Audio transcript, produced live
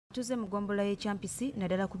Tuze mu gombola y'e Kyampisi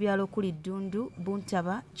naddala ku byalo okuli Ddundu,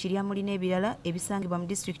 Buntaba, Kiryamuli n'ebirala ebisangibwa mu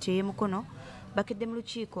disitulikiti ey'e Mukono bakedde mu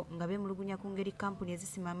lukiiko nga beemulugunya ku ngeri kampuni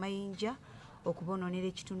ezisima amayinja okubonoonera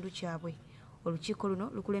ekitundu kyabwe. Olukiiko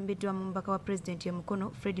luno lukulembeddwa mu mubaka wa pulezidenti e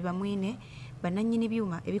Mukono Fred Bamwine, bannannyini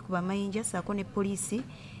byuma ebikuba amayinja ssaako ne poliisi,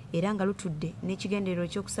 era nga lutudde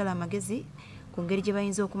n'ekigendererwa eky'okusala amagezi ku ngeri gye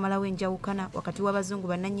bayinza okumalawo enjawukana wakati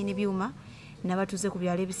w'abazungu bannannyini byuma n'abatuuze ku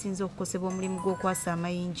byalo ebisinze okukosebwa omulimu gw'okwasa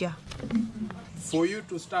amayinja. For you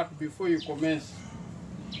to start before you commence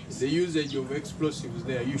the usage of explosives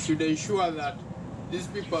there, you should ensure that these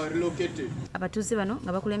people are relocated. Abatuuze bano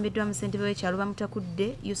nga bakulembeddwa mu ssentebe w'ekyalo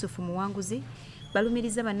Bamutakudde Yusufu Muwanguzi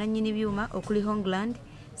balumiriza bannannyini byuma okuli Hongland,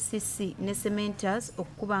 CC ne Cementers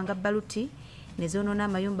okukubanga baluti ne zoonoona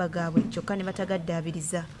amayumba gaabwe kyokka ne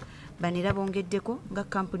batagaddaabiriza. Bano era bongeddeko nga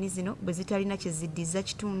kampuni zino bwe zitalina kye ziddiza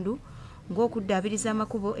kitundu ng'okuddaabiriza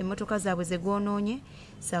amakubo emmotoka zaabwe ze goonoonye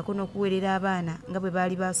ssaako n'okuweerera abaana nga bwe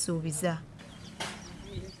baali basuubiza.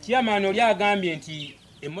 Chairman oli agambye nti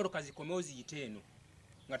emmotoka zikomewo ziyite eno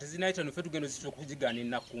nga tezinayita noffe tugenda zitya okuzigaana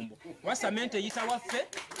ennakumbo. Wasamente eyita waffe,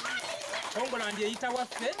 Hongland eyita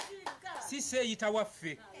waffe, Sisi eyita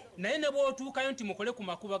waffe. Naye ne bw'otuukayo nti mukole ku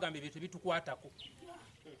makubo agambe ebyo tebitukwatako.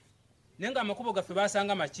 Naye nga amakubo gaffe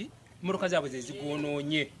baasanga maki, emmotoka zaabwe ze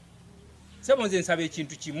zigoonoonye. Sebo nze nsaba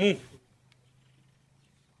ekintu kimu.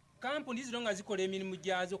 Kampuni zino nga zikola emirimu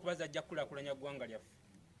gyazo okuba zajja kukulaakulanya ggwanga lyaffe.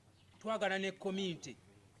 Twagala ne community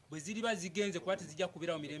bwe ziriba zigenze kuba tezijja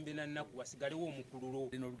kubirawo mirembe na nnaku wasigalewo omukululo.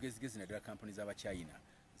 Lino olugezigezi naddala kampuni z'Abachina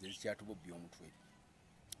ze zikyatubobya omutwe.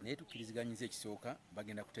 Naye tukkiriziganyizza ekisooka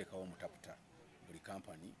bagenda kuteekawo omutaputa buli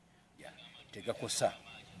kampani tegakosa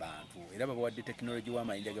bantu era babawadde tekinologi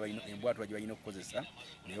w'amayinja embwatwa gye balina okukozesa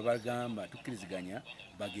ne babagamba tukkiriziganya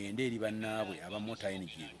bagende eri bannaabwe abamota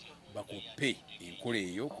NGO bakuppe enkola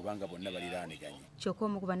eyo kubanga bonna baliraaniganye. Kyokka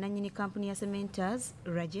omu ku bannannyini kampuni ya Cementers,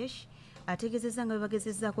 Rajesh, ategeezezza nga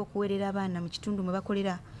bagezezzaako okuweerera abaana mu kitundu mwe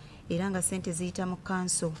bakolera era nga ssente ziyita mu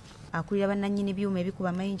kanso. Akulira bannannyini byuma ebikuba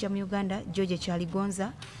amayinja mu Uganda, George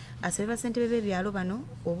Kyaligonza, asabye bassentebe b'ebyalo bano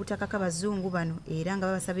obutakaka bazungu bano era nga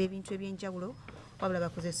babasaba ebintu eby'enjawulo wabula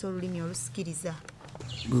bakozesa olulimi olusikiriza.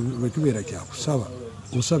 Bwe kibeera kyakusaba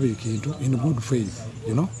osaba ekintu in good faith,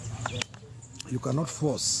 you know? You cannot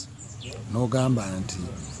force n'ogamba nti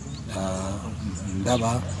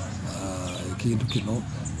ndaba ekintu kino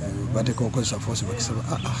bateeka okukozesa force bakisaba.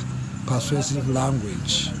 Persuasive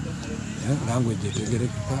language, language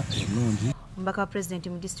etegerekeka ennungi. Omubaka wa pulezidenti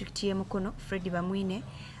mu disitulikiti y'e Mukono Fred Bamwine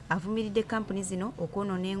avumiridde kampuni zino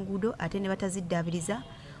okwonoona enguudo ate ne bataziddaabiriza,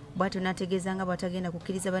 bw'atyo n'ategeeza nga bw'atagenda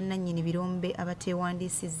kukkiriza bannannyini birombe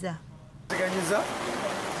abateewandiisizza. Teganyiza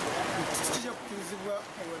kijja kukkirizibwa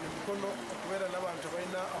wano Mukono okubeera n'abantu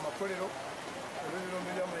abalina amakolero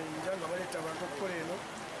olw'ebirombe by'amayinja nga baleeta abantu okukola eno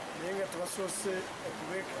naye nga tebasoose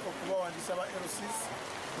okubawandiisa ba LCs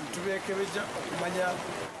ntubeekebejja okumanya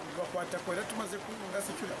bakwatako era tumaze nga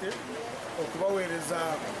security okubaweereza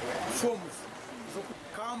forms z'oku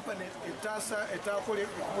kampani etaakola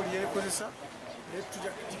ekkubo lyerekozesa naye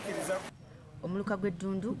tujja kukikkiriza. Omuluka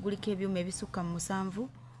gw'eddundu guliko ebyuma ebisukka mu 7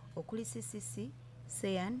 okuli CCC,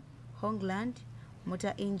 Seyan, Hongland,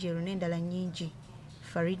 Mota Angel n'endala nnyingi.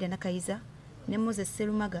 Farida Nakayiza ne Moses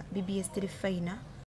Serumaga, BBS Telefina.